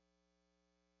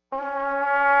Of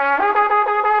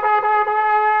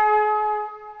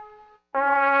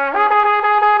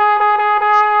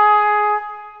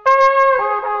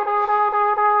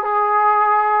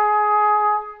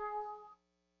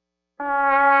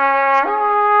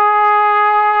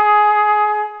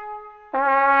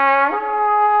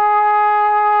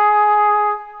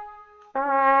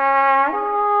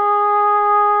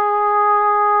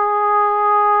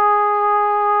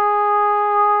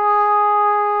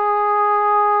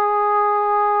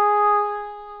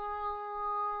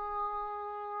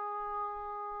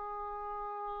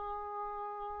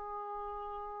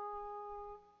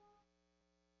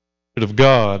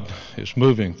God is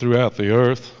moving throughout the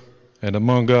earth and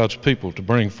among God's people to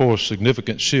bring forth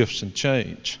significant shifts and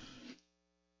change.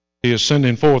 He is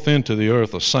sending forth into the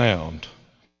earth a sound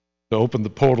to open the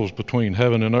portals between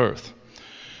heaven and earth.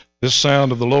 This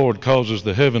sound of the Lord causes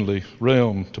the heavenly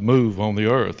realm to move on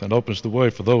the earth and opens the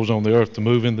way for those on the earth to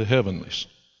move in the heavenlies.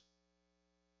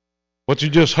 What you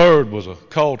just heard was a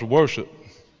call to worship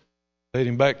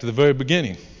dating back to the very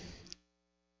beginning.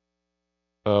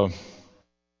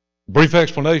 Brief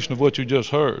explanation of what you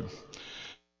just heard.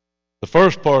 The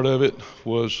first part of it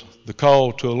was the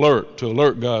call to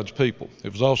alert God's people.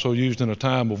 It was also used in a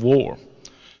time of war.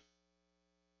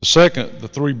 The second, the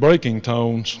three breaking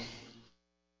tones,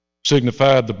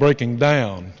 signified the breaking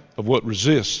down of what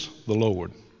resists the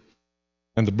Lord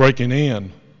and the breaking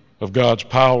in of God's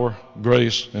power,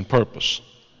 grace, and purpose.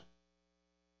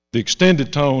 The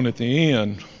extended tone at the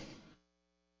end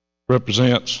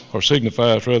represents, or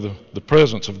signifies rather, the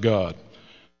presence of God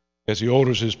as He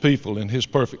orders His people in His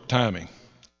perfect timing.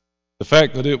 The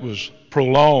fact that it was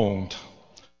prolonged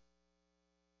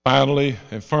finally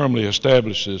and firmly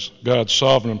establishes God's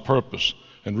sovereign purpose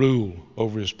and rule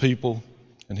over His people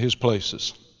and His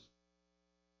places.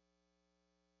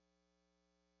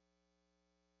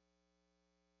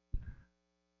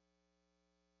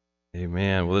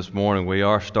 Amen. Well, this morning we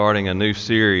are starting a new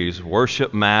series,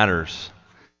 Worship Matters.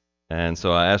 And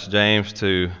so I asked James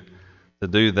to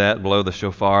do that, blow the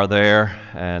shofar there,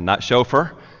 and not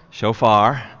shofar,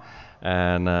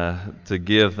 and to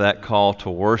give that call to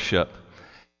worship.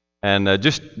 And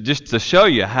just to show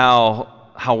you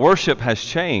how worship has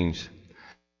changed.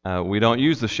 We don't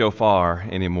use the shofar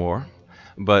anymore,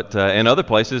 but in other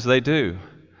places they do.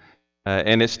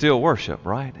 And it's still worship,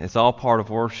 right? It's all part of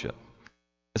worship.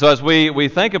 So as we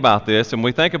think about this, and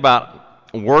we think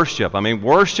about worship,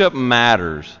 worship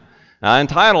matters. Now, I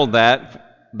entitled gave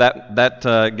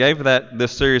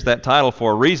this series that title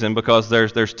for a reason, because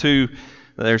there's two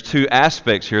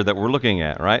aspects here that we're looking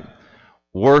at, right?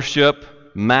 Worship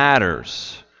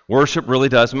matters. Worship really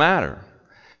does matter.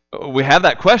 We have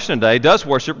that question today: does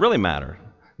worship really matter?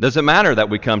 Does it matter that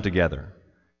we come together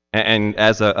and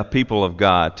as a people of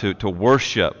God to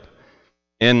worship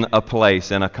in a place,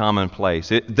 in a common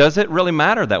place? Does it really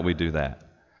matter that we do that?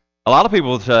 A lot of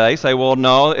people today say, well,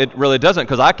 no, it really doesn't,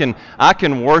 because I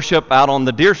can worship out on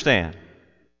the deer stand,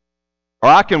 or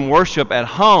I can worship at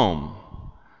home.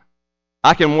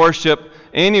 I can worship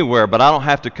anywhere, but I don't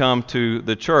have to come to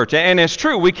the church. And it's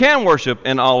true, we can worship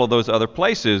in all of those other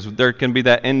places. There can be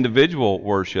that individual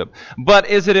worship. But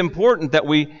is it important that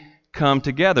we come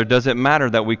together? Does it matter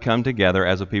that we come together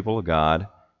as a people of God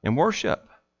and worship?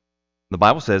 The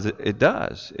Bible says it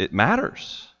does. It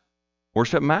matters.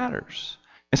 Worship matters.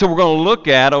 And so we're going to look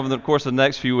at, over the course of the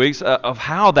next few weeks, of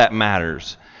how that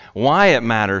matters, why it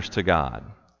matters to God.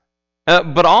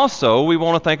 But also, we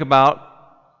want to think about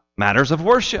matters of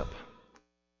worship.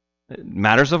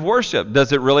 Matters of worship.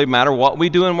 Does it really matter what we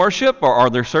do in worship, or are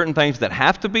there certain things that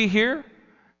have to be here?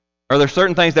 Are there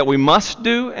certain things that we must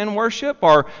do in worship,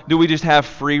 or do we just have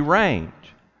free range?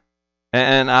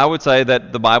 And I would say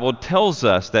that the Bible tells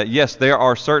us that, yes, there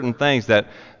are certain things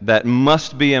that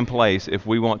must be in place if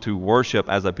we want to worship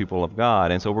as a people of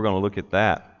God. And so we're going to look at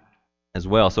that as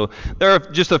well. So there are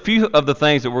just a few of the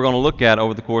things that we're going to look at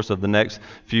over the course of the next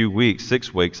few weeks,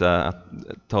 6 weeks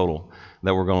total,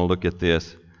 that we're going to look at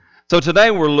this. So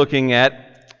today we're looking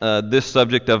at this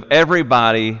subject of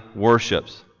everybody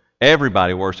worships.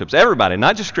 Everybody worships. Everybody,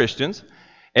 not just Christians.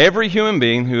 Every human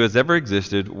being who has ever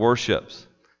existed worships.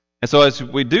 And so as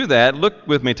we do that, look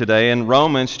with me today in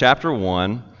Romans chapter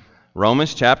 1.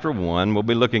 Romans chapter 1, we'll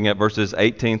be looking at verses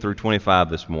 18 through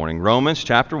 25 this morning. Romans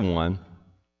chapter 1,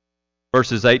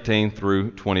 verses 18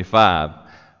 through 25.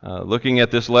 Looking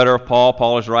at this letter of Paul,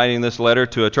 Paul is writing this letter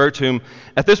to a church whom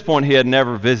at this point he had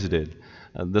never visited.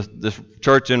 This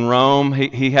church in Rome,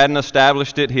 he hadn't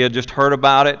established it, he had just heard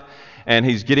about it, and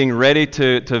he's getting ready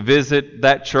to visit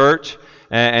that church.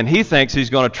 And he thinks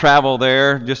he's going to travel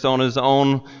there just on his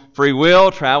own free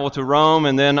will, traveled to Rome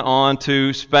and then on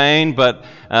to Spain, but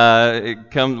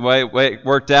it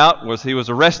worked out was he was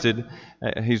arrested.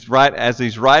 As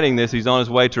he's writing this, he's on his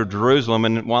way to Jerusalem,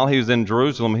 and while he was in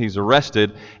Jerusalem, he's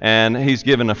arrested, and he's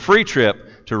given a free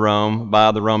trip to Rome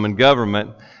by the Roman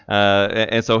government.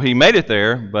 And so he made it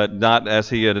there, but not as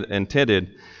he had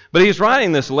intended. But he's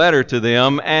writing this letter to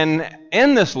them, and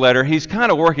in this letter, he's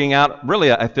kind of working out really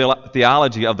a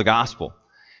theology of the gospel.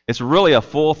 It's really a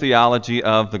full theology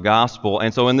of the gospel.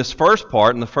 And so in this first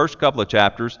part, in the first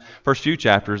few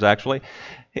chapters actually,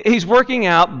 he's working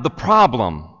out the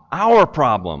problem, our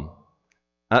problem,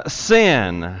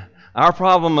 sin, our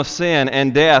problem of sin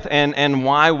and death, and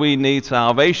why we need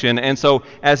salvation. And so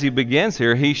as he begins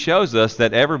here, he shows us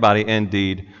that everybody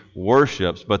indeed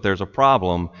worships, but there's a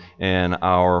problem in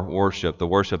our worship, the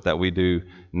worship that we do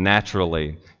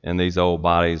naturally in these old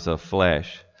bodies of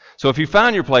flesh. So if you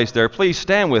found your place there, please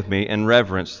stand with me in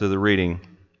reverence to the reading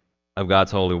of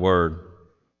God's holy word.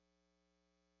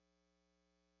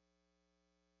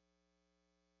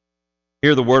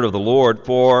 Hear the word of the Lord.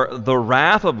 For the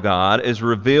wrath of God is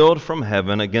revealed from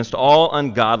heaven against all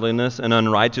ungodliness and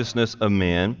unrighteousness of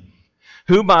men,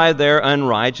 who by their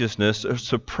unrighteousness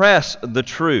suppress the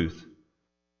truth.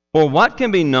 For what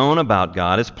can be known about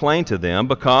God is plain to them,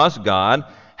 because God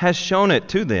has shown it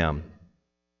to them.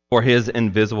 For his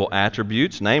invisible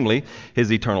attributes, namely his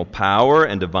eternal power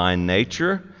and divine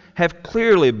nature, have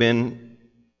clearly been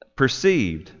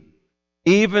perceived,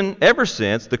 even ever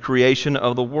since the creation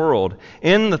of the world,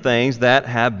 in the things that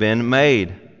have been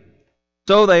made.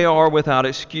 So they are without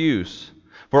excuse.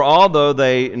 For although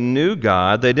they knew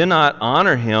God, they did not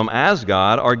honor him as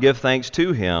God or give thanks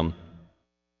to him.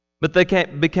 But they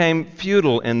became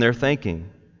futile in their thinking,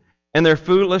 and their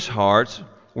foolish hearts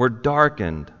were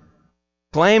darkened.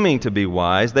 Claiming to be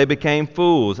wise, they became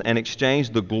fools and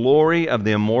exchanged the glory of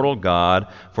the immortal God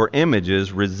for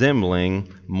images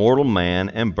resembling mortal man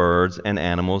and birds and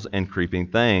animals and creeping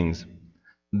things.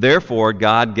 Therefore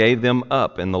God gave them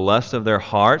up in the lust of their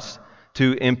hearts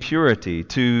to impurity,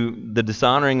 to the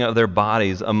dishonoring of their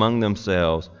bodies among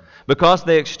themselves, because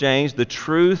they exchanged the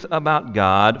truth about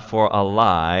God for a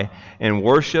lie and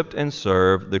worshipped and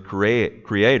served the created.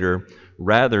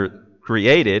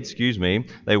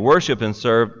 They worship and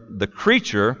serve the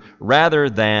creature rather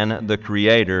than the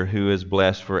Creator, who is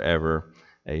blessed forever.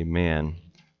 Amen.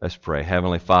 Let's pray.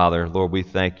 Heavenly Father, Lord, we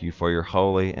thank you for your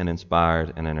holy and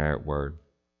inspired and inerrant word.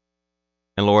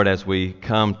 And Lord, as we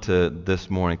come to this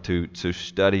morning to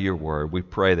study your word, we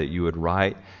pray that you would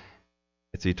write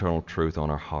its eternal truth on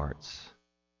our hearts.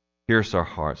 Pierce our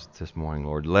hearts this morning,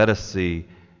 Lord. Let us see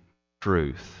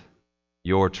truth,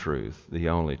 your truth, the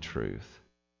only truth.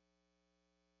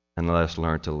 And let us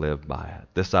learn to live by it.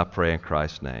 This I pray in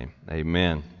Christ's name.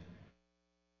 Amen.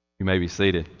 You may be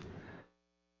seated.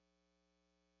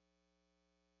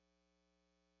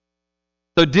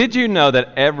 So did you know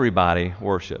that everybody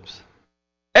worships?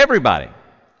 Everybody.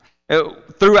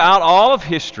 Throughout all of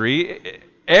history,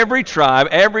 every tribe,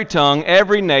 every tongue,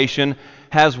 every nation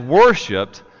has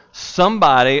worshipped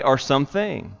somebody or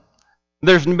something.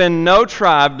 There's been no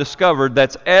tribe discovered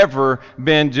that's ever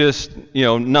been just,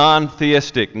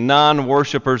 non-theistic,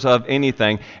 non-worshipers of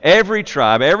anything. Every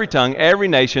tribe, every tongue, every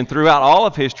nation throughout all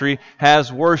of history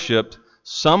has worshipped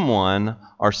someone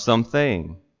or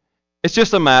something. It's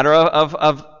just a matter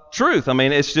of truth. I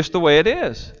mean, it's just the way it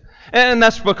is. And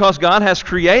that's because God has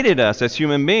created us as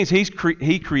human beings.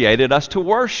 He created us to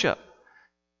worship.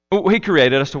 He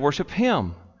created us to worship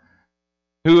Him,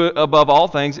 who above all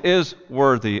things is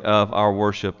worthy of our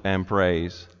worship and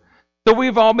praise. So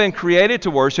we've all been created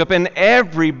to worship, and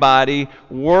everybody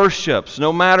worships.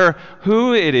 No matter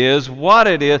who it is, what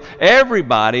it is,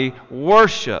 everybody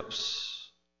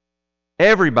worships.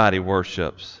 Everybody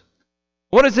worships.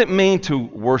 What does it mean to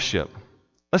worship?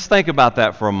 Let's think about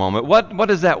that for a moment. What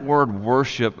does that word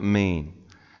worship mean?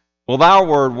 Well, our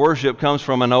word worship comes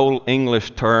from an old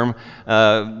English term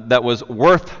that was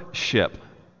worthship.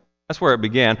 That's where it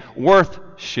began,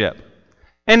 worthship.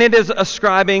 And it is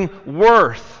ascribing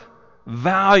worth,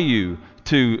 value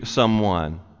to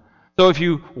someone. So if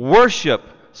you worship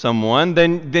someone,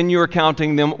 then you're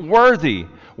counting them worthy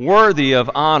of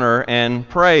honor and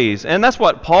praise. And that's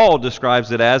what Paul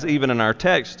describes it as, even in our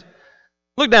text.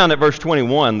 Look down at verse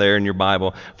 21 there in your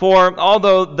Bible. For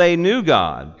although they knew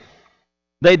God,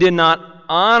 they did not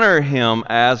honor Him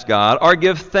as God or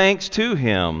give thanks to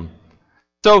Him.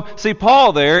 So, see,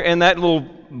 Paul there in that little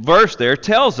verse there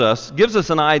gives us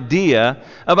an idea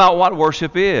about what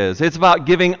worship is. It's about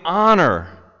giving honor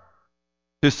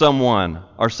to someone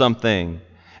or something.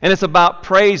 And it's about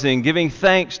praising, giving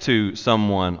thanks to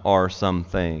someone or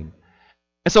something.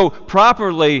 And so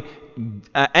properly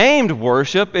aimed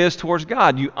worship is towards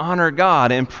God. You honor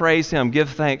God and praise Him, give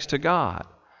thanks to God.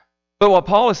 But what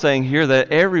Paul is saying here,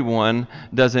 that everyone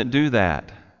doesn't do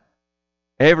that.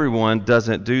 Everyone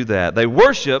doesn't do that. They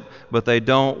worship, but they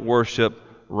don't worship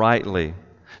rightly.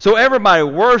 So everybody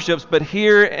worships, but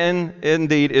here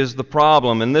indeed is the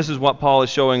problem, and this is what Paul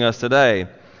is showing us today.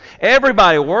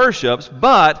 Everybody worships,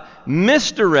 but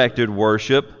misdirected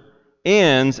worship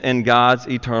ends in God's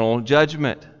eternal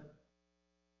judgment.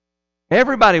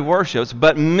 Everybody worships,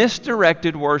 but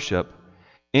misdirected worship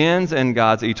ends in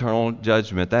God's eternal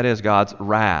judgment. That is God's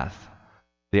wrath,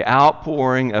 the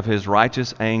outpouring of His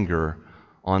righteous anger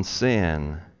on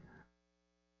sin.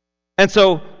 And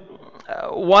so,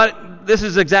 this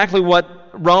is exactly what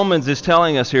Romans is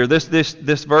telling us here.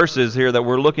 This verses here that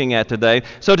we're looking at today.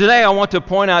 So today I want to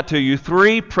point out to you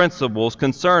 3 principles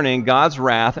concerning God's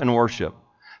wrath and worship.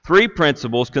 3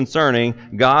 principles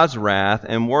concerning God's wrath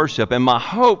and worship. And my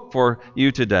hope for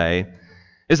you today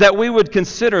is that we would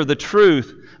consider the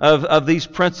truth of these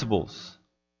principles.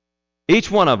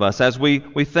 Each one of us, as we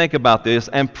think about this,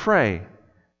 and pray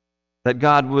that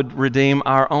God would redeem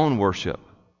our own worship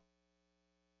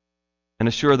and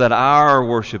assure that our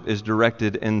worship is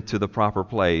directed into the proper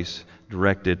place,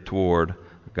 directed toward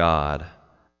God.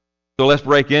 So let's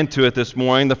break into it this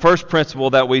morning. The first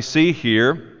principle that we see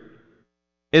here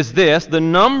is this: the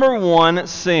number one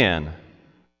sin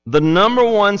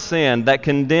that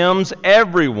condemns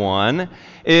everyone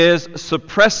is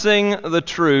suppressing the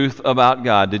truth about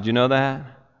God. Did you know that?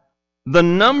 The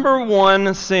number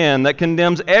one sin that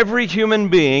condemns every human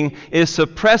being is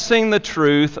suppressing the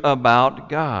truth about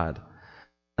God.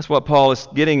 That's what Paul is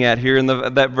getting at here in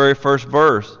that very first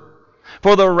verse.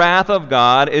 For the wrath of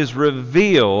God is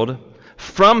revealed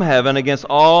from heaven against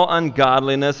all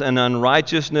ungodliness and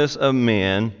unrighteousness of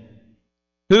men,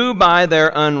 who by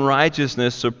their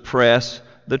unrighteousness suppress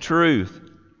the truth.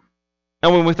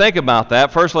 And when we think about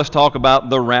that, first let's talk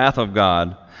about the wrath of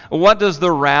God. What does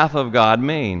the wrath of God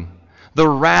mean? The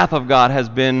wrath of God has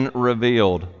been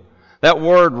revealed. That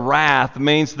word wrath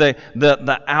means the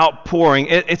outpouring.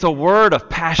 It's a word of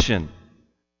passion.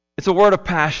 It's a word of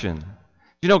passion. Do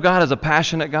you know God is a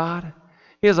passionate God?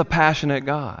 He is a passionate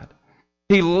God.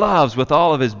 He loves with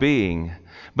all of His being,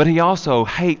 but He also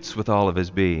hates with all of His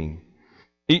being.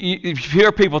 You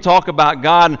hear people talk about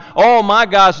God, and, oh, my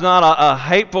God's not a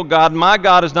hateful God. My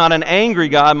God is not an angry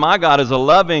God. My God is a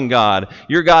loving God.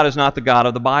 Your God is not the God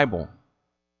of the Bible.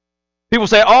 People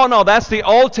say, oh, no, that's the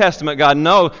Old Testament God.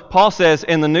 No, Paul says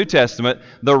in the New Testament,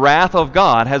 the wrath of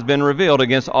God has been revealed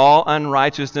against all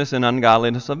unrighteousness and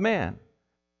ungodliness of men.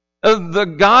 The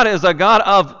God is a God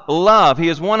of love. He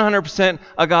is 100%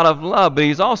 a God of love, but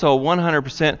He's also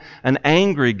 100% an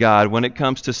angry God when it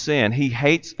comes to sin. He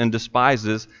hates and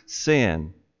despises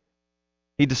sin.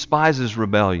 He despises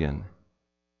rebellion.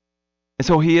 And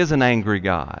so He is an angry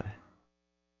God,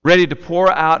 ready to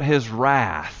pour out His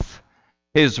wrath,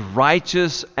 His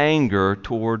righteous anger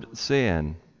toward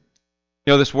sin.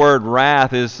 You know, this word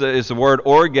wrath is the word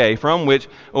orge, from which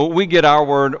we get our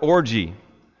word orgy.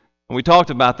 And we talked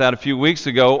about that a few weeks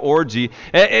ago, orgy.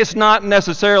 It's not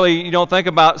necessarily, you don't think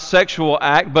about sexual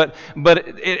act, but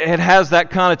it has that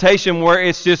connotation where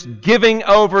it's just giving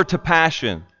over to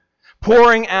passion.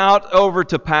 Pouring out over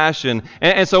to passion.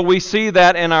 And so we see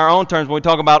that in our own terms when we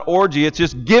talk about orgy. It's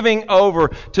just giving over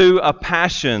to a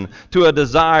passion, to a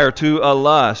desire, to a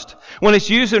lust. When it's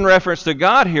used in reference to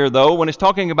God here, though, when it's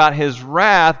talking about His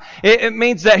wrath, it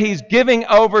means that He's giving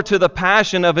over to the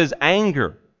passion of His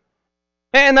anger.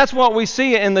 And that's what we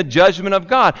see in the judgment of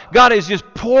God. God is just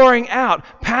pouring out,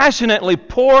 passionately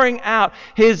pouring out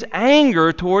His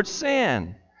anger towards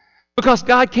sin. Because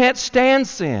God can't stand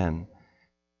sin.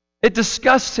 It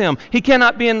disgusts Him. He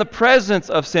cannot be in the presence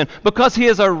of sin. Because He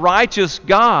is a righteous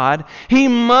God, He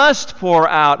must pour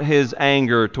out His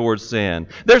anger towards sin.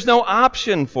 There's no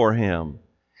option for Him.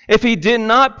 If He did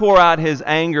not pour out His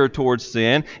anger towards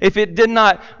sin, if it did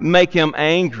not make Him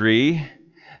angry,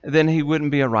 then He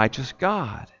wouldn't be a righteous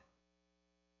God.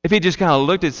 If He just kind of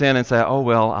looked at sin and said, oh,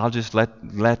 well, I'll just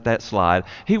let that slide,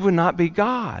 He would not be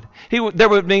God. There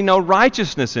would be no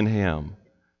righteousness in Him.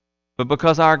 But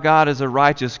because our God is a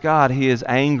righteous God, He is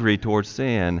angry towards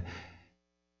sin.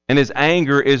 And His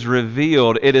anger is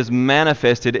revealed. It is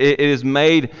manifested. It is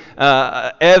made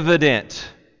evident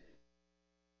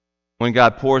when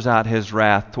God pours out His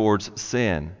wrath towards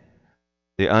sin,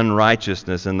 the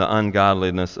unrighteousness and the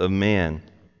ungodliness of men.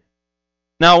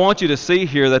 Now, I want you to see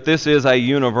here that this is a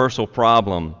universal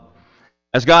problem.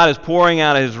 As God is pouring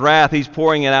out His wrath, He's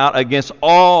pouring it out against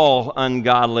all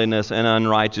ungodliness and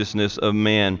unrighteousness of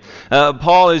men.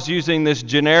 Paul is using this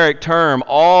generic term,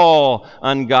 all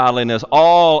ungodliness,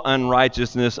 all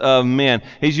unrighteousness of men.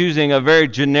 He's using a very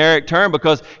generic term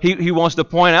because he wants to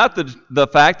point out the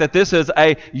fact that this is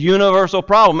a universal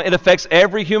problem. It affects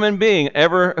every human being,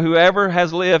 who ever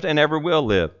has lived and ever will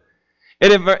live.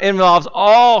 It involves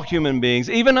all human beings,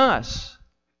 even us.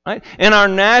 Right? In our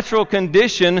natural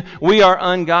condition, we are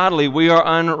ungodly. We are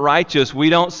unrighteous.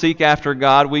 We don't seek after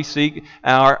God. We seek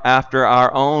after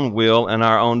our own will and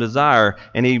our own desire.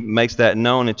 And he makes that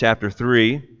known in chapter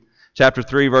 3. Chapter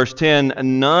 3, verse 10,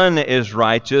 none is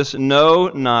righteous, no,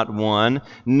 not one.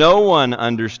 No one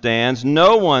understands.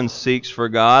 No one seeks for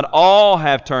God. All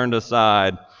have turned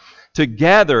aside.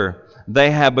 Together they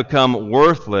have become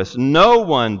worthless. No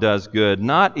one does good,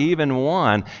 not even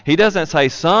one. He doesn't say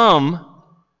some.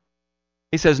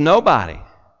 He says nobody,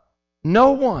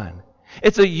 no one.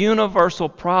 It's a universal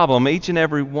problem. Each and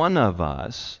every one of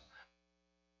us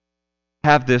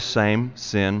have this same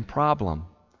sin problem.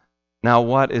 Now,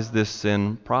 what is this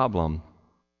sin problem?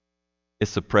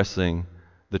 It's suppressing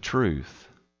the truth.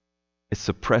 It's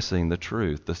suppressing the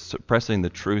truth, suppressing the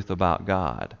truth about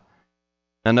God.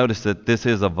 Now, notice that this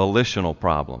is a volitional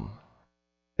problem.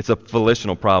 It's a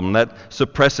volitional problem. That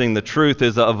suppressing the truth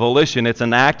is a volition. It's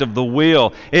an act of the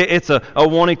will. It's a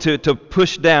wanting to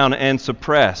push down and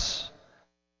suppress.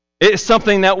 It's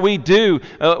something that we do.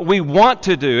 We want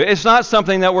to do. It's not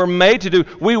something that we're made to do.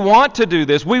 We want to do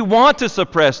this. We want to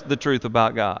suppress the truth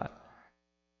about God.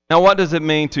 Now, what does it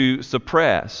mean to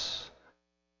suppress?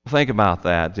 Think about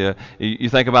that. You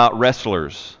think about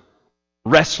wrestlers.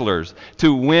 Wrestlers,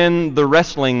 to win the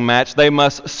wrestling match, they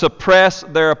must suppress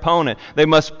their opponent. They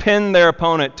must pin their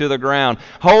opponent to the ground,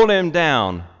 hold him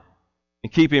down,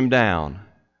 and keep him down.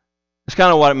 That's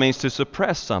kind of what it means to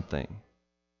suppress something.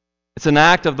 It's an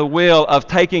act of the will of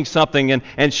taking something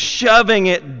and shoving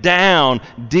it down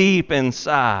deep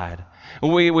inside.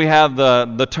 We have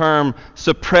the term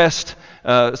suppressed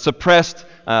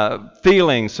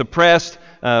feelings, suppressed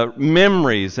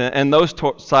memories, and those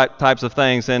types of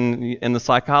things. In the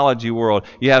psychology world,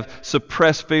 you have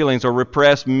suppressed feelings or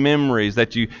repressed memories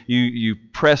that you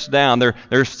press down.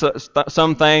 There's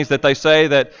some things that they say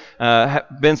that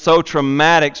have been so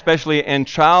traumatic, especially in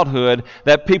childhood,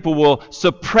 that people will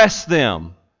suppress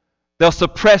them. They'll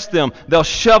suppress them. They'll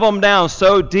shove them down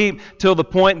so deep till the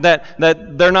point that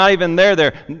they're not even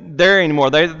there anymore.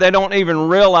 They don't even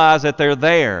realize that they're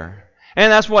there. And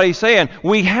that's what he's saying.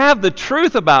 We have the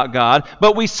truth about God,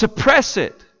 but we suppress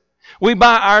it.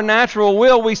 By our natural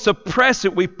will, we suppress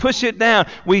it. We push it down.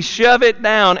 We shove it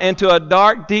down into a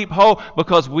dark, deep hole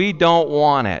because we don't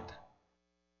want it.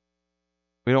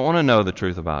 We don't want to know the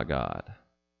truth about God.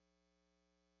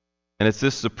 And it's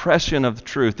this suppression of the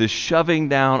truth, this shoving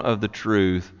down of the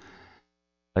truth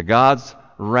that God's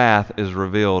wrath is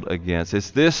revealed against.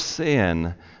 It's this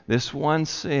sin, this one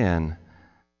sin,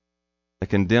 that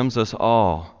condemns us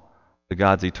all to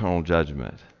God's eternal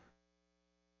judgment.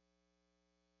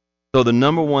 So the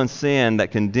number one sin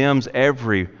that condemns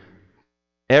everyone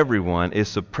is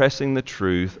suppressing the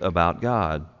truth about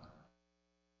God.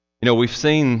 You know, we've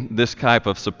seen this type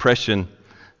of suppression,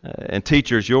 and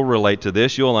teachers, you'll relate to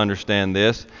this, you'll understand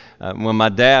this. When my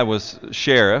dad was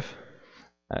sheriff,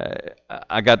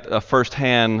 I got a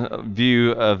first-hand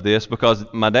view of this because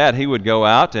my dad, he would go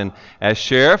out and as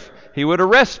sheriff, he would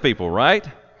arrest people, right?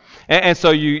 And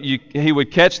so he would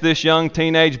catch this young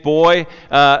teenage boy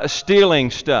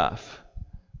stealing stuff,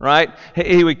 right?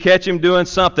 He would catch him doing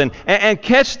something and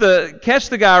catch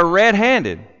the guy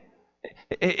red-handed.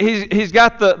 He's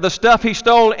got the stuff he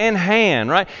stole in hand,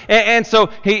 right? And so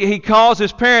he calls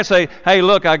his parents, say, hey,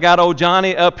 look, I got old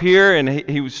Johnny up here, and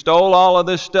he stole all of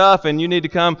this stuff, and you need to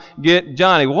come get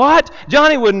Johnny. What?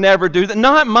 Johnny would never do that.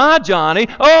 Not my Johnny.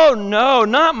 Oh, no,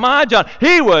 not my Johnny.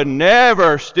 He would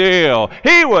never steal.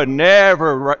 He would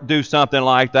never do something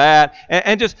like that.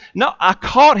 And just, no, I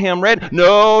caught him red.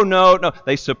 No.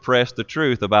 They suppress the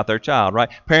truth about their child, right?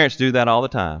 Parents do that all the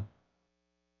time.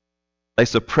 They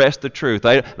suppress the truth.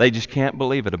 They just can't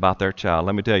believe it about their child.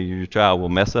 Let me tell you, your child will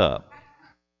mess up.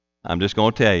 I'm just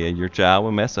going to tell you, your child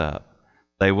will mess up.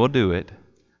 They will do it.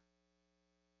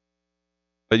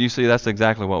 But you see, that's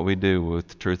exactly what we do with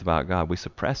the truth about God. We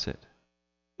suppress it.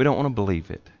 We don't want to believe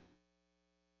it.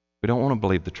 We don't want to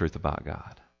believe the truth about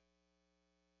God.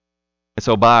 And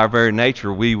so by our very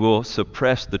nature, we will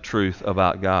suppress the truth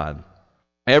about God.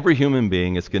 Every human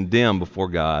being is condemned before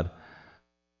God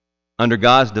under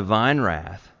God's divine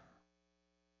wrath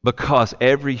because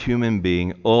every human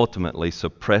being ultimately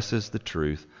suppresses the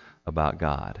truth about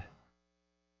God.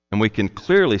 And we can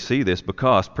clearly see this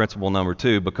because, principle number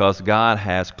 2, because God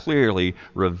has clearly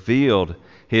revealed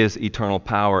His eternal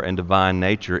power and divine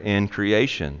nature in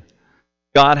creation.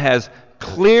 God has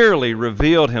clearly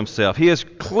revealed Himself. He has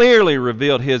clearly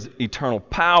revealed His eternal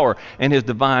power and His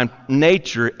divine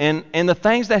nature in the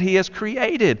things that He has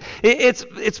created. It's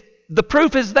the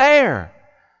proof is there.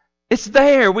 It's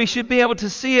there. We should be able to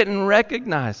see it and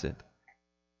recognize it.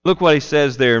 Look what He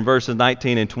says there in verses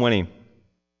 19 and 20.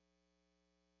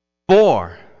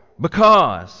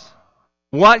 Because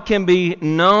what can be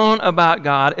known about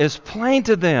God is plain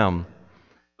to them,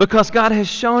 because God has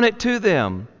shown it to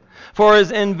them. For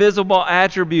His invisible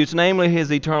attributes, namely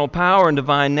His eternal power and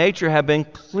divine nature, have been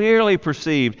clearly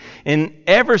perceived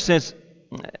ever since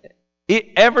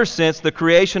the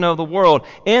creation of the world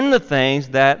in the things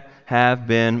that have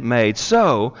been made.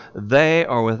 So they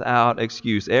are without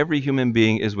excuse. Every human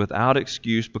being is without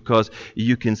excuse because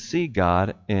you can see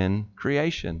God in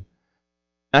creation.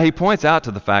 Now, he points out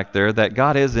to the fact there that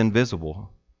God is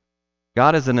invisible.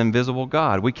 God is an invisible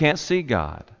God. We can't see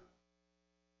God.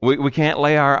 We can't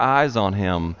lay our eyes on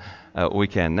Him. We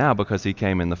can now because He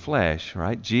came in the flesh,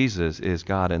 right? Jesus is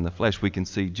God in the flesh. We can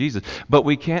see Jesus. But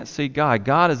we can't see God.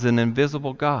 God is an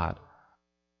invisible God.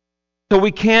 So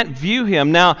we can't view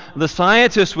Him. Now, the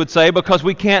scientists would say because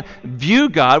we can't view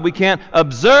God, we can't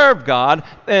observe God,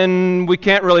 and we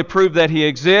can't really prove that He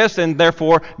exists, and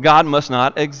therefore God must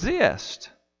not exist.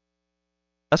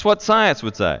 That's what science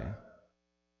would say.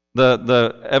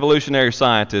 The evolutionary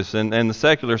scientists and the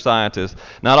secular scientists,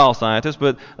 not all scientists,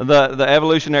 but the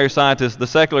evolutionary scientists, the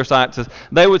secular scientists,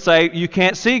 they would say you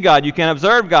can't see God, you can't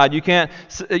observe God, you can't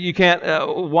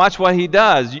watch what He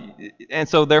does, and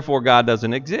so therefore God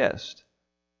doesn't exist.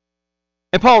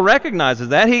 And Paul recognizes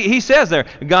that. He says there,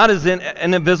 God is an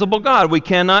invisible God. We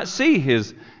cannot see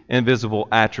His invisible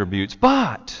attributes,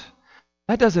 but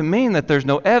that doesn't mean that there's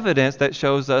no evidence that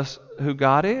shows us who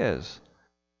God is.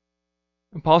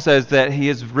 And Paul says that He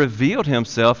has revealed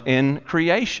Himself in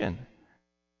creation.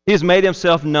 He has made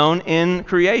Himself known in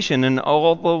creation, in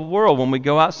all the world. When we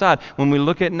go outside, when we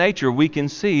look at nature, we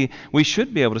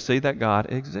should be able to see that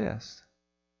God exists.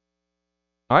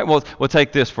 All right, well, we'll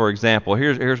take this for example.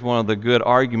 Here's one of the good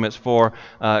arguments for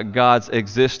God's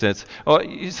existence. Oh,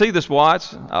 you see this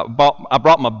watch? I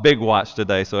brought my big watch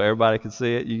today so everybody can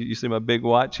see it. You see my big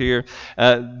watch here?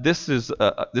 This is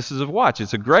a watch.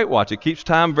 It's a great watch. It keeps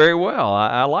time very well.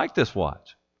 I like this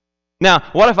watch. Now,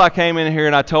 what if I came in here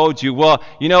and I told you, well,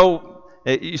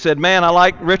 you said, man,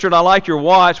 Richard, I like your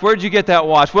watch. Where'd you get that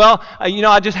watch? Well,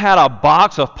 I just had a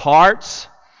box of parts.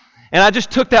 And I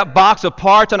just took that box of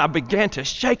parts and I began to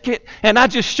shake it. And I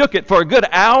just shook it for a good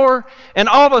hour. And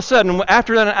all of a sudden,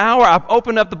 after an hour, I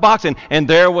opened up the box and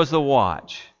there was the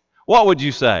watch. What would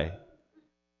you say?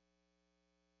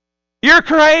 You're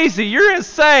crazy. You're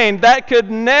insane. That could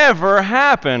never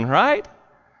happen, right?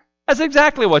 That's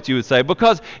exactly what you would say,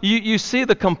 because you see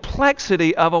the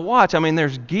complexity of a watch. I mean,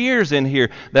 there's gears in here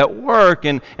that work,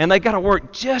 and they got to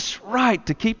work just right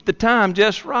to keep the time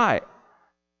just right.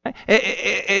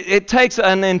 It takes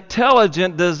an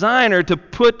intelligent designer to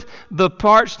put the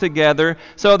parts together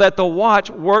so that the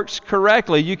watch works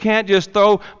correctly. You can't just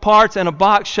throw parts in a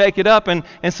box, shake it up, and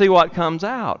see what comes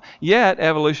out. Yet,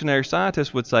 evolutionary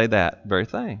scientists would say that very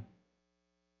thing.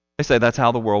 They say that's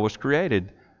how the world was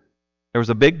created. There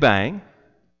was a Big Bang,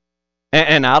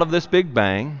 and out of this Big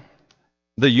Bang,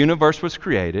 the universe was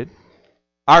created.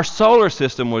 Our solar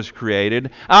system was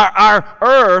created. Our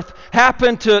Earth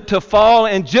happened to fall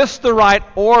in just the right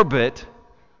orbit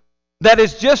that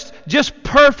is just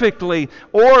perfectly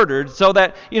ordered, so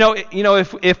that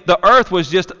if the Earth was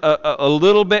just a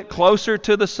little bit closer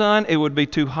to the sun, it would be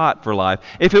too hot for life.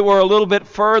 If it were a little bit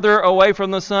further away from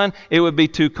the sun, it would be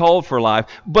too cold for life.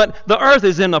 But the Earth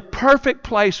is in a perfect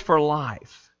place for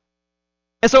life.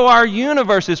 And so our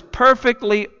universe is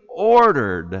perfectly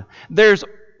ordered. There's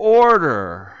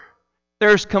order.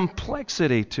 There's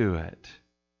complexity to it.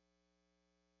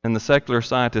 And the secular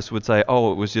scientists would say,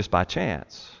 oh, it was just by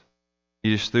chance.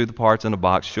 You just threw the parts in a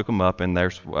box, shook them up, and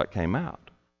there's what came out.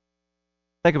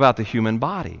 Think about the human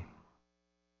body.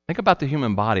 Think about the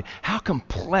human body. How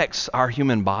complex our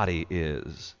human body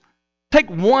is. Take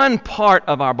one part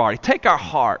of our body. Take our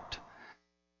heart.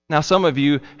 Now, some of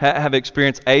you have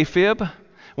experienced AFib,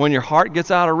 when your heart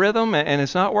gets out of rhythm and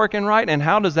it's not working right. And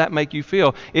how does that make you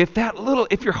feel? If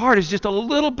your heart is just a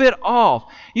little bit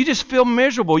off, you just feel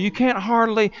miserable. You can't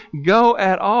hardly go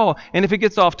at all. And if it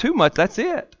gets off too much, that's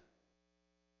it.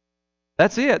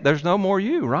 That's it. There's no more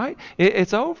you, right?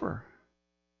 It's over.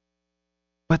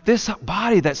 But this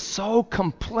body that's so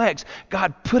complex,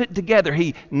 God put it together.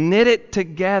 He knit it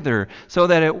together so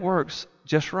that it works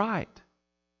just right.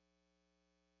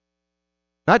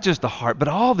 Not just the heart, but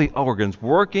all the organs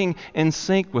working in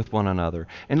sync with one another.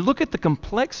 And look at the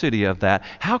complexity of that.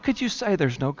 How could you say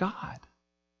there's no God?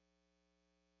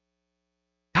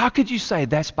 How could you say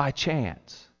that's by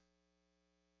chance?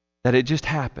 That it just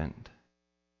happened?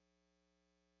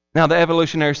 Now, the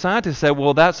evolutionary scientists say,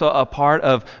 well, that's a part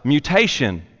of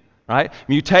mutation. Right?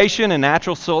 Mutation and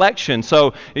natural selection.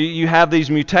 So you have these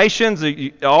mutations.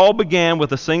 It all began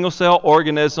with a single-cell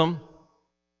organism.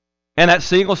 And that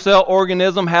single-cell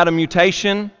organism had a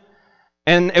mutation.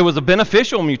 And it was a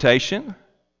beneficial mutation.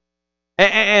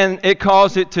 And it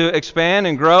caused it to expand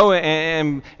and grow.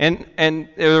 And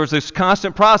there was this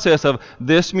constant process of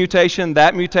this mutation,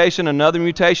 that mutation, another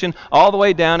mutation, all the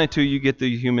way down until you get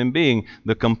the human being,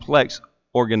 the complex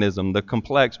organism, the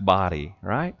complex body.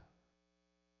 Right?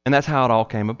 And that's how it all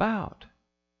came about.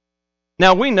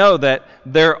 Now, we know that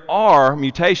there are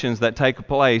mutations that take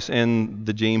place in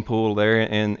the gene pool there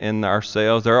in our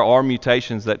cells. There are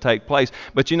mutations that take place.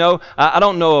 But you know, I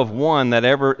don't know of one that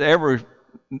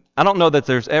I don't know that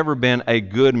there's ever been a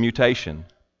good mutation.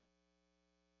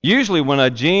 Usually when a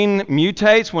gene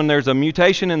mutates, when there's a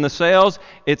mutation in the cells,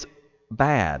 it's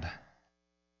bad.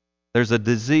 There's a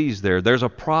disease there. There's a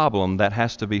problem that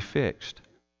has to be fixed.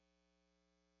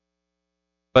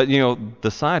 But, you know,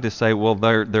 the scientists say, well,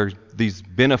 there's these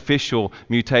beneficial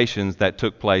mutations that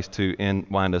took place to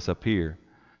wind us up here.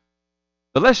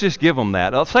 But let's just give them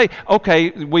that. I'll say, okay,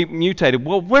 we mutated.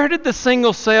 Well, where did the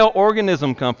single-cell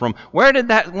organism come from? Where did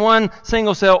that one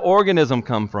single-cell organism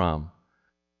come from?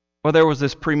 Well, there was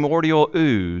this primordial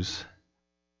ooze.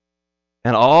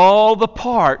 And all the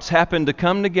parts happened to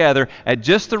come together at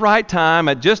just the right time,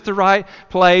 at just the right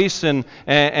place, and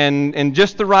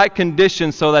just the right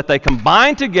conditions so that they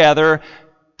combined together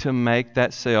to make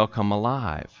that cell come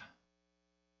alive.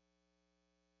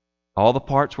 All the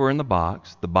parts were in the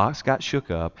box got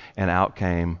shook up, and out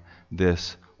came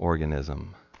this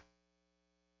organism.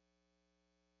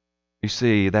 You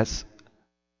see, that's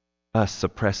us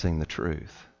suppressing the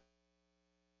truth.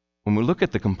 When we look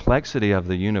at the complexity of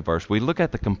the universe, we look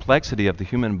at the complexity of the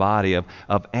human body, of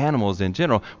animals in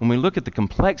general, when we look at the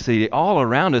complexity all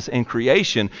around us in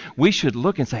creation, we should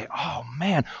look and say, oh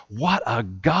man, what a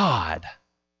God.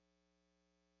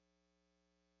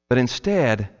 But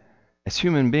instead, as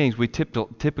human beings, we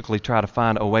typically try to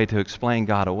find a way to explain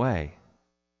God away.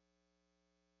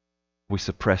 We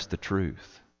suppress the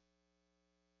truth.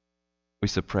 We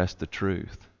suppress the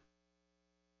truth.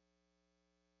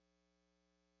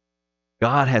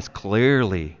 God has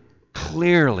clearly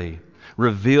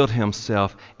revealed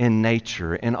Himself in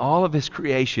nature. In all of His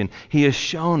creation, He has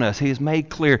shown us, He has made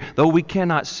clear. Though we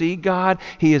cannot see God,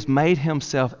 He has made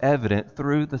Himself evident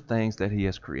through the things that He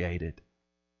has created.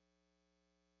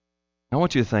 I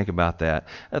want you to think about that.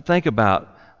 Think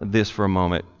about this for a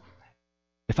moment.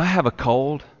 If I have a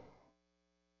cold,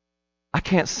 I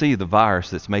can't see the virus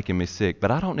that's making me sick,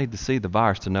 but I don't need to see the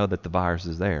virus to know that the virus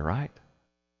is there, right?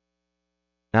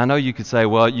 Now, I know you could say,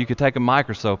 well, you could take a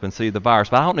microscope and see the virus,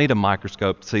 but I don't need a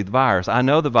microscope to see the virus. I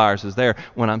know the virus is there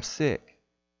when I'm sick.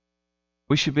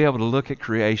 We should be able to look at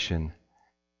creation,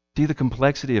 see the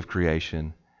complexity of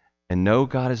creation, and know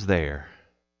God is there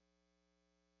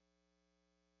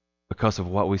because of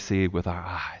what we see with our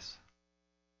eyes.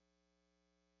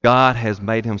 God has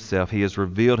made Himself, He has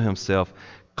revealed Himself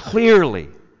clearly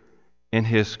in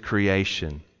His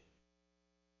creation.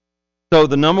 So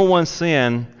the number one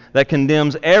sin that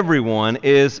condemns everyone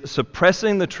is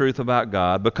suppressing the truth about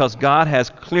God, because God has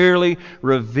clearly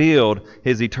revealed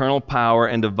His eternal power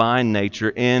and divine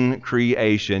nature in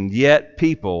creation. Yet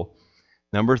people,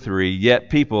 number 3, yet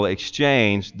people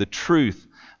exchange the truth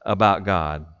about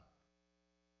God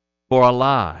for a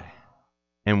lie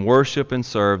and worship and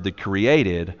serve the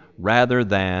created rather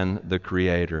than the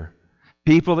Creator.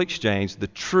 People exchange the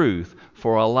truth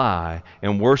for a lie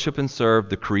and worship and serve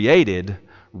the created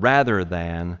rather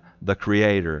than the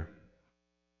Creator.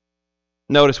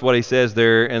 Notice what he says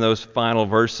there in those final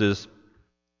verses.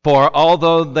 For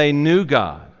although they knew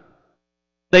God,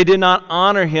 they did not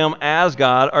honor Him as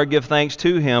God or give thanks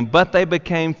to Him, but they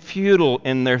became futile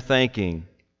in their thinking.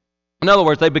 In other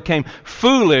words, they became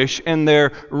foolish in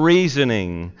their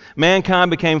reasoning.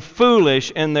 Mankind became foolish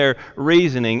in their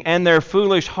reasoning, and their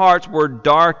foolish hearts were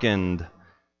darkened.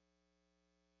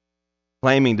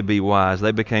 Claiming to be wise,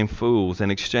 they became fools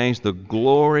and exchanged the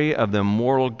glory of the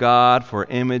immortal God for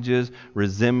images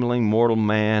resembling mortal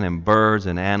man and birds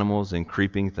and animals and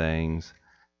creeping things.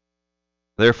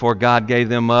 Therefore God gave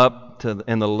them up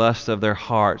in the lust of their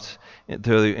hearts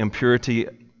to impurity,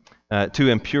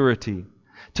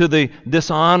 to the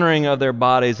dishonoring of their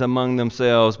bodies among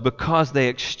themselves, because they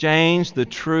exchanged the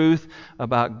truth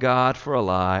about God for a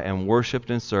lie and worshiped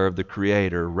and served the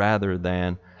Creator rather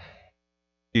than,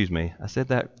 I said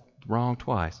that wrong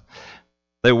twice.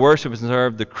 They worship and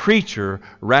serve the creature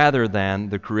rather than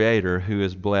the Creator, who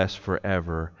is blessed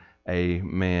forever.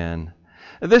 Amen.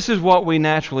 This is what we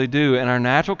naturally do in our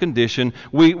natural condition.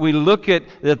 We look at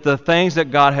the things that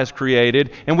God has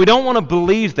created, and we don't want to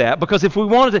believe that, because if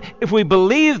we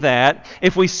believe that,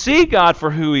 if we see God for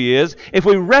who He is, if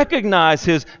we recognize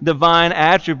His divine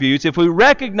attributes, if we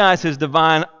recognize His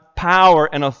divine power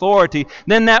and authority,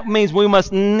 then that means we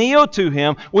must kneel to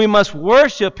Him, we must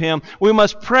worship Him, we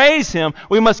must praise Him,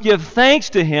 we must give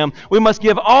thanks to Him, we must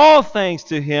give all thanks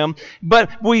to Him.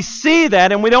 But we see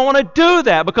that and we don't want to do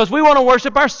that because we want to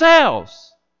worship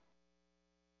ourselves.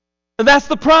 And that's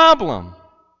the problem.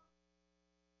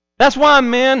 That's why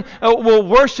men will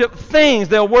worship things.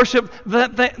 They'll worship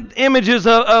the images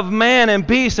of man and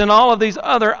beast and all of these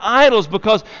other idols,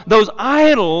 because those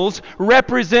idols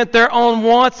represent their own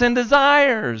wants and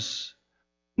desires.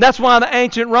 That's why the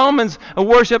ancient Romans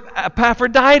worshiped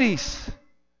Epaphroditus.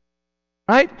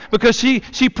 Right? Because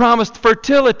she promised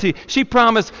fertility. She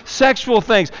promised sexual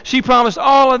things. She promised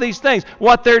all of these things,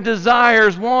 what their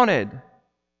desires wanted.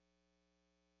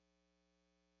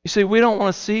 You see, we don't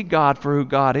want to see God for who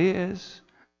God is,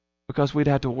 because we'd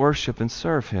have to worship and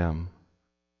serve Him.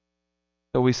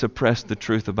 So we suppress the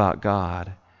truth about God.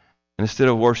 And instead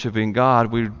of worshiping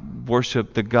God, we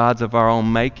worship the gods of our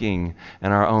own making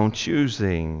and our own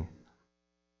choosing.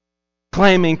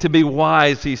 Claiming to be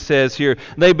wise, he says here,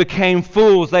 they became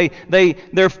fools.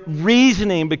 Their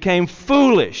reasoning became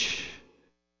foolish.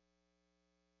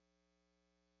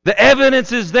 The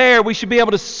evidence is there. We should be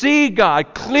able to see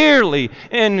God clearly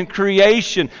in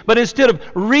creation. But instead of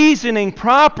reasoning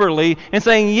properly and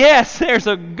saying, yes, there's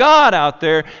a God out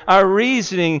there, our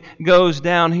reasoning goes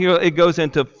downhill. It goes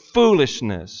into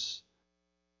foolishness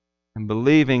and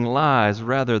believing lies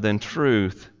rather than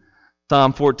truth.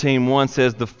 Psalm 14:1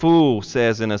 says, the fool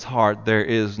says in his heart, there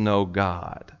is no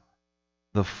God.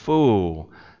 The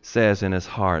fool says in his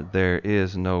heart, there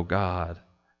is no God.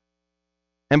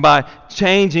 And by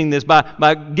changing this,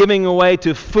 by giving away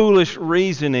to foolish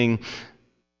reasoning,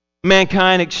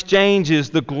 mankind exchanges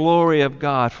the glory of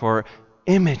God for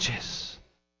images,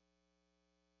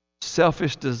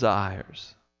 selfish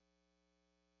desires.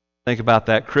 Think about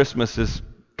that. Christmas is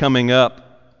coming up,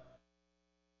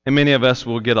 and many of us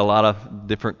will get a lot of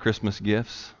different Christmas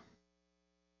gifts.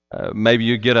 Maybe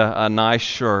you get a nice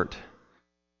shirt,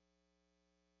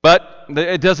 but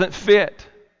it doesn't fit.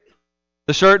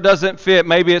 The shirt doesn't fit.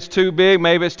 Maybe it's too big,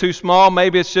 maybe it's too small,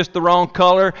 maybe it's just the wrong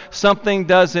color. Something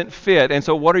doesn't fit. And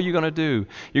so what are you going to do?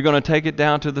 You're going to take it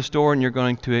down to the store and you're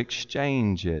going to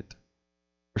exchange it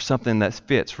for something that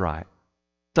fits right,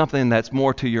 something that's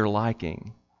more to your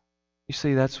liking. You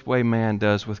see, that's the way man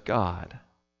does with God.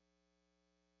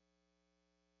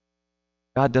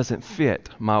 God doesn't fit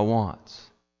my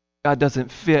wants. God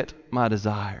doesn't fit my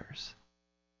desires.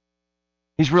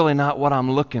 He's really not what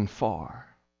I'm looking for.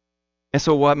 And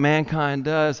so what mankind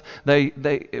does,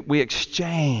 we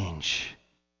exchange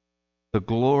the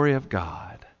glory of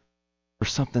God for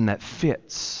something that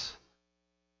fits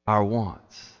our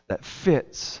wants, that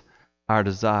fits our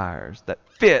desires, that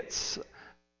fits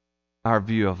our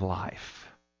view of life,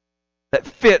 that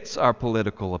fits our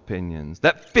political opinions,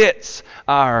 that fits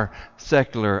our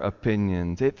secular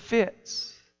opinions. It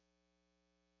fits.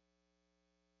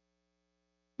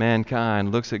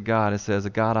 Mankind looks at God and says,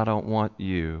 God, I don't want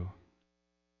you.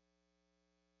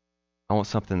 I want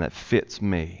something that fits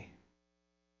me.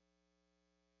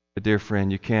 But dear friend,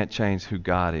 you can't change who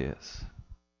God is.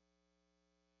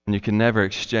 And you can never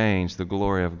exchange the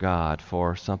glory of God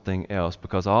for something else,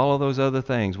 because all of those other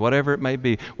things, whatever it may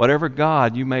be, whatever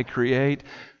God you may create,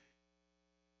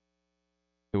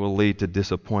 it will lead to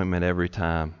disappointment every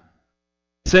time.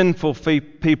 Sinful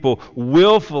people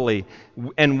willfully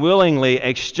and willingly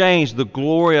exchange the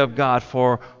glory of God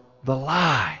for the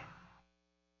lie.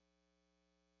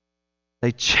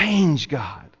 They change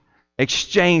God,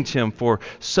 exchange Him for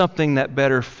something that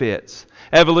better fits.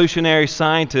 Evolutionary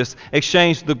scientists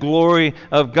exchange the glory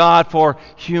of God for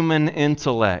human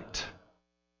intellect.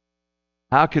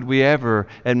 How could we ever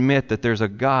admit that there's a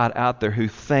God out there who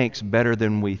thinks better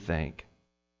than we think?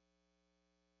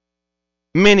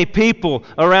 Many people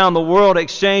around the world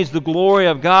exchange the glory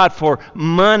of God for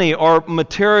money or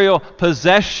material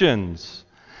possessions.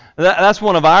 That's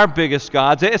one of our biggest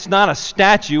gods. It's not a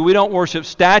statue. We don't worship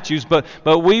statues, but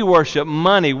we worship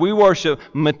money. We worship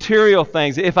material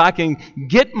things. If I can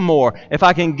get more, if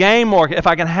I can gain more, if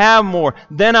I can have more,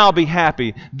 then I'll be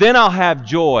happy. Then I'll have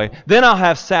joy. Then I'll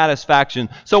have satisfaction.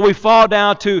 So we fall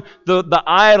down to the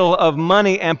idol of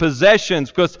money and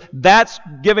possessions because that's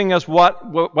giving us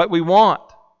what we want.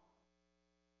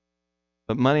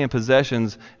 But money and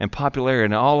possessions and popularity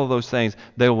and all of those things,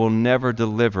 they will never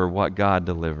deliver what God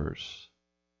delivers.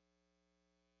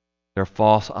 They're a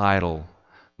false idol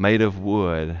made of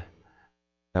wood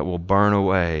that will burn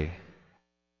away.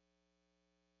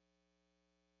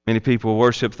 Many people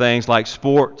worship things like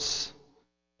sports,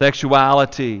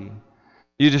 sexuality.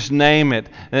 You just name it,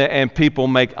 and people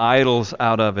make idols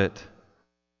out of it.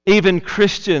 Even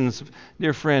Christians,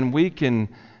 dear friend, we can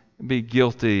be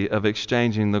guilty of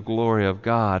exchanging the glory of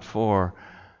God for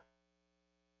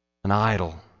an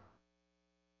idol.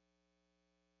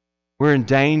 We're in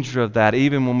danger of that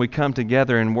even when we come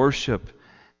together and worship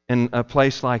in a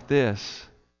place like this.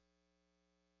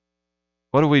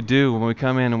 What do we do when we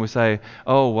come in and we say,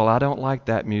 oh, well, I don't like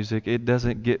that music. It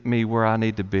doesn't get me where I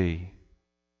need to be.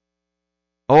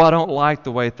 Oh, I don't like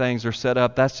the way things are set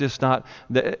up. That's just not,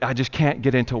 I just can't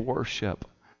get into worship.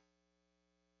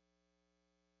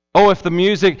 Oh, if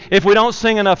we don't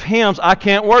sing enough hymns, I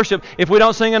can't worship. If we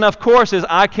don't sing enough choruses,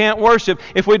 I can't worship.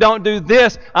 If we don't do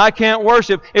this, I can't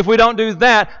worship. If we don't do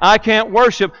that, I can't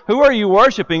worship. Who are you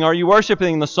worshiping? Are you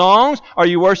worshiping the songs? Are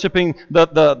you worshiping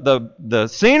the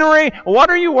scenery? What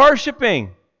are you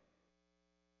worshiping?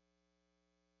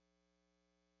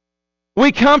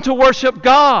 We come to worship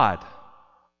God.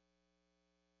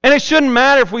 And it shouldn't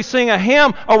matter if we sing a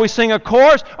hymn or we sing a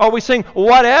chorus or we sing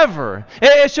whatever.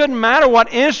 It shouldn't matter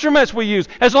what instruments we use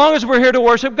as long as we're here to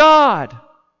worship God.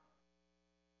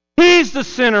 He's the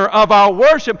center of our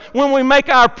worship. When we make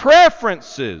our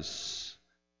preferences,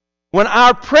 when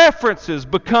our preferences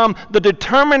become the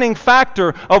determining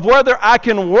factor of whether I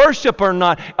can worship or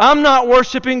not, I'm not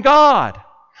worshiping God.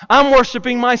 I'm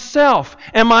worshiping myself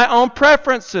and my own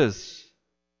preferences.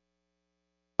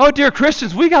 Oh, dear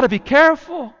Christians, we got to be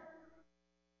careful.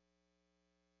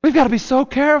 We've got to be so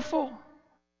careful.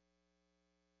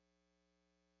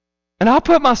 And I'll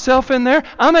put myself in there.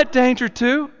 I'm at danger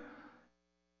too.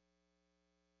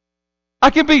 I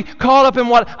can be caught up in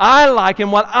what I like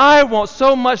and what I want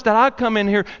so much that I come in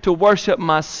here to worship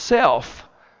myself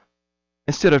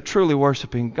instead of truly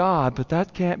worshiping God. But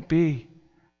that can't be.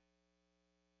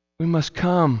 We must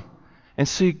come and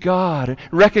see God,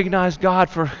 recognize God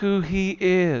for who He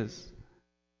is.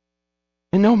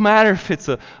 And no matter if it's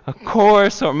a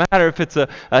chorus or matter if it's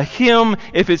a hymn,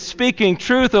 if it's speaking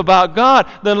truth about God,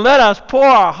 then let us pour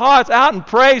our hearts out in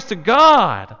praise to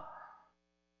God.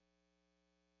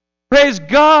 Praise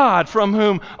God from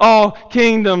whom all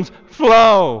kingdoms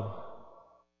flow.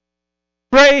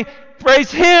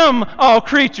 Praise Him, all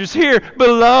creatures here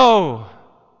below.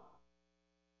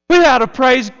 We ought to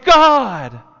praise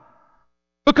God.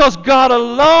 Because God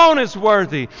alone is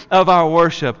worthy of our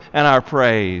worship and our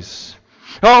praise.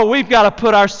 Oh, we've got to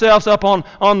put ourselves up on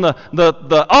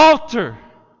the altar.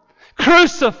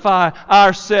 Crucify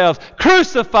ourselves.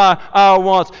 Crucify our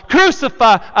wants.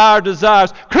 Crucify our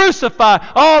desires. Crucify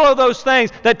all of those things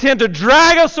that tend to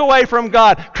drag us away from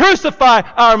God. Crucify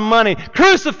our money.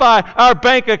 Crucify our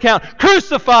bank account.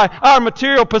 Crucify our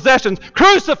material possessions.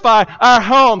 Crucify our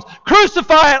homes.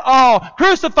 Crucify it all.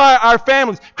 Crucify our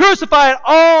families. Crucify it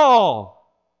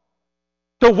all.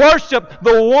 To worship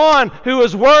the one who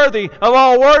is worthy of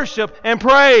all worship and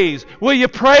praise. Will you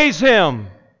praise Him?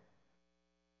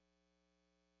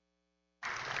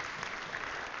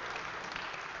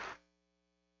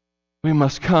 We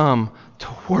must come to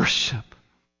worship.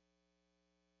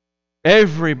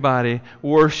 Everybody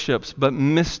worships, but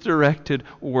misdirected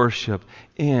worship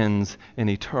ends in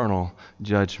eternal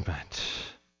judgment.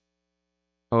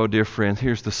 Oh, dear friends,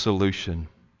 here's the solution.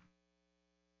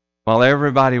 While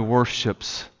everybody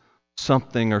worships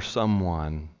something or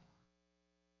someone,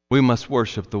 we must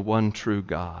worship the one true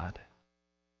God.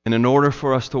 And in order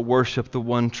for us to worship the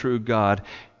one true God,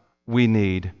 we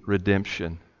need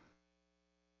redemption.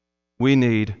 We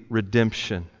need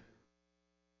redemption.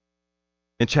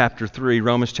 In chapter 3,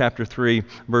 Romans chapter 3,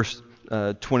 verse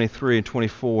 23 and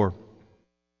 24,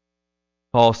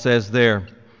 Paul says there,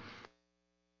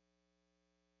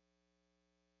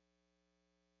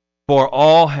 "For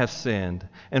all have sinned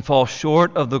and fall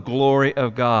short of the glory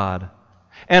of God,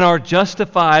 and are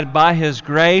justified by His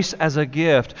grace as a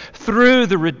gift through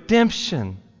the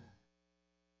redemption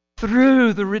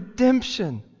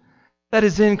that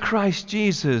is in Christ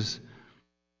Jesus."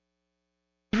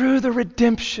 Through the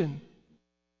redemption.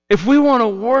 If we want to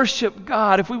worship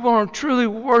God, if we want to truly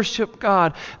worship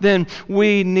God, then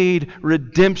we need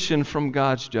redemption from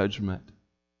God's judgment.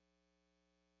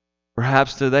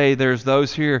 Perhaps today there's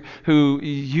those here who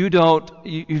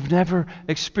you've never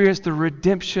experienced the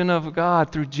redemption of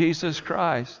God through Jesus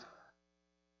Christ.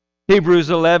 Hebrews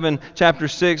 11, chapter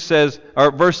 6 says,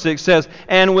 or verse 6 says,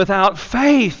 and without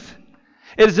faith,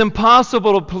 it is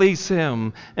impossible to please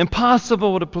Him,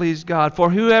 impossible to please God. For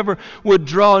whoever would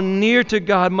draw near to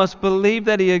God must believe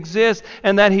that He exists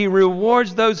and that He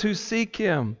rewards those who seek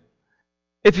Him.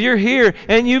 If you're here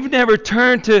and you've never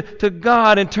turned to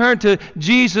God and turned to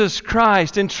Jesus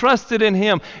Christ and trusted in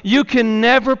Him, you can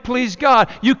never please God.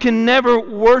 You can never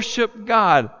worship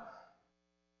God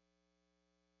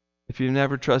if you've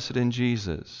never trusted in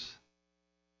Jesus.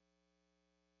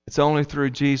 It's only through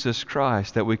Jesus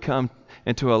Christ that we come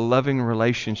into a loving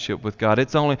relationship with God.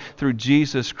 It's only through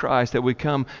Jesus Christ that we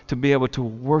come to be able to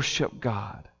worship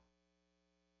God,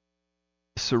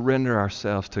 surrender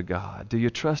ourselves to God. Do you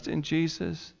trust in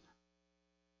Jesus?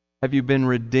 Have you been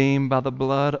redeemed by the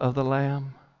blood of the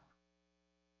Lamb?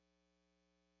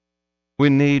 We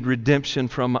need redemption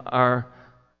from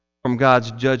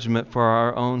God's judgment for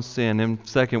our own sin. And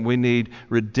second, we need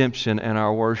redemption in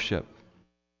our worship.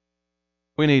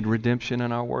 We need redemption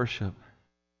in our worship.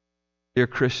 Dear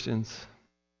Christians,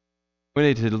 we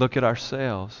need to look at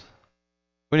ourselves.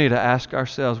 We need to ask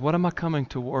ourselves, what am I coming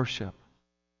to worship?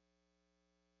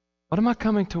 What am I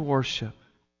coming to worship?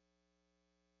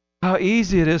 How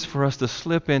easy it is for us to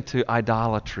slip into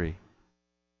idolatry.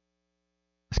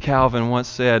 As Calvin once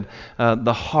said,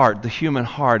 the human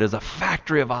heart is a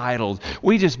factory of idols.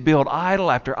 We just build idol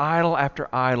after idol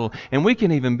after idol. And we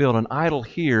can even build an idol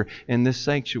here in this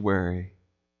sanctuary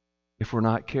if we're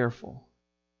not careful.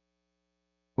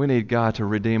 We need God to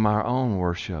redeem our own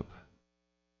worship.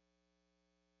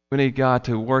 We need God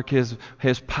to work His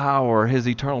power, His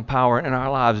eternal power in our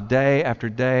lives day after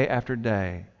day after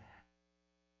day.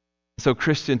 So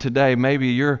Christian, today, maybe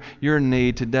your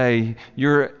need today,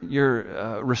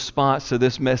 your response to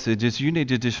this message is you need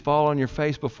to just fall on your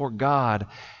face before God.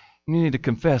 You need to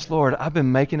confess, Lord, I've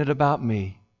been making it about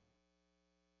me.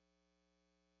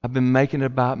 I've been making it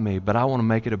about me, but I want to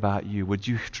make it about you. Would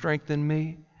you strengthen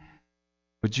me?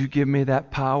 Would you give me that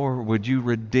power? Would you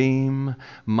redeem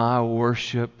my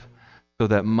worship so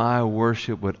that my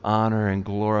worship would honor and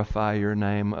glorify your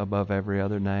name above every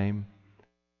other name?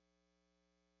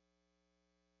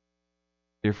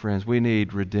 Dear friends, we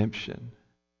need redemption.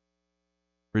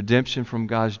 Redemption from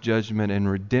God's judgment and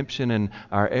redemption in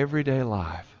our everyday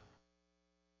life.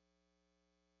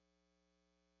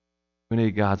 We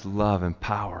need God's love and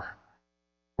power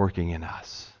working in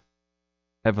us.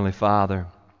 Heavenly Father,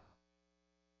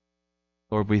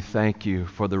 Lord, we thank you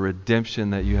for the redemption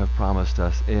that you have promised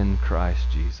us in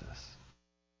Christ Jesus.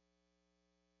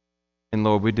 And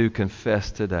Lord, we do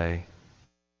confess today,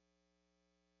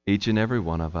 each and every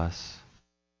one of us,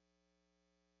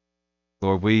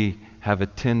 Lord, we have a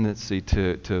tendency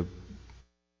to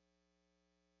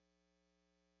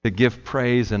give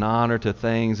praise and honor to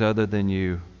things other than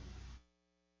you.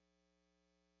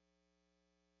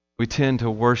 We tend to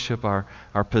worship our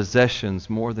possessions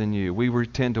more than you. We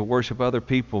tend to worship other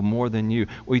people more than you.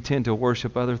 We tend to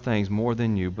worship other things more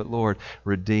than you. But Lord,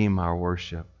 redeem our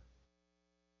worship.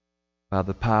 By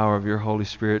the power of your Holy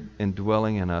Spirit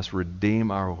indwelling in us, redeem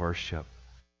our worship.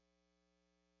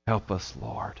 Help us,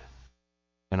 Lord,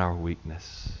 in our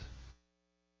weakness.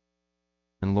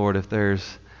 And Lord, if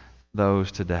there's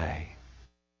those today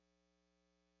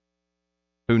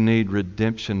who need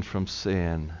redemption from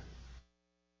sin,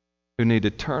 who need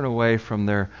to turn away from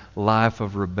their life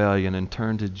of rebellion and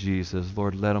turn to Jesus,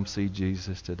 Lord, let them see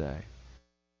Jesus today.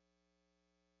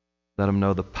 Let them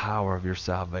know the power of your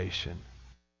salvation.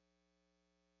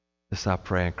 This I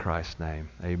pray in Christ's name.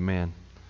 Amen.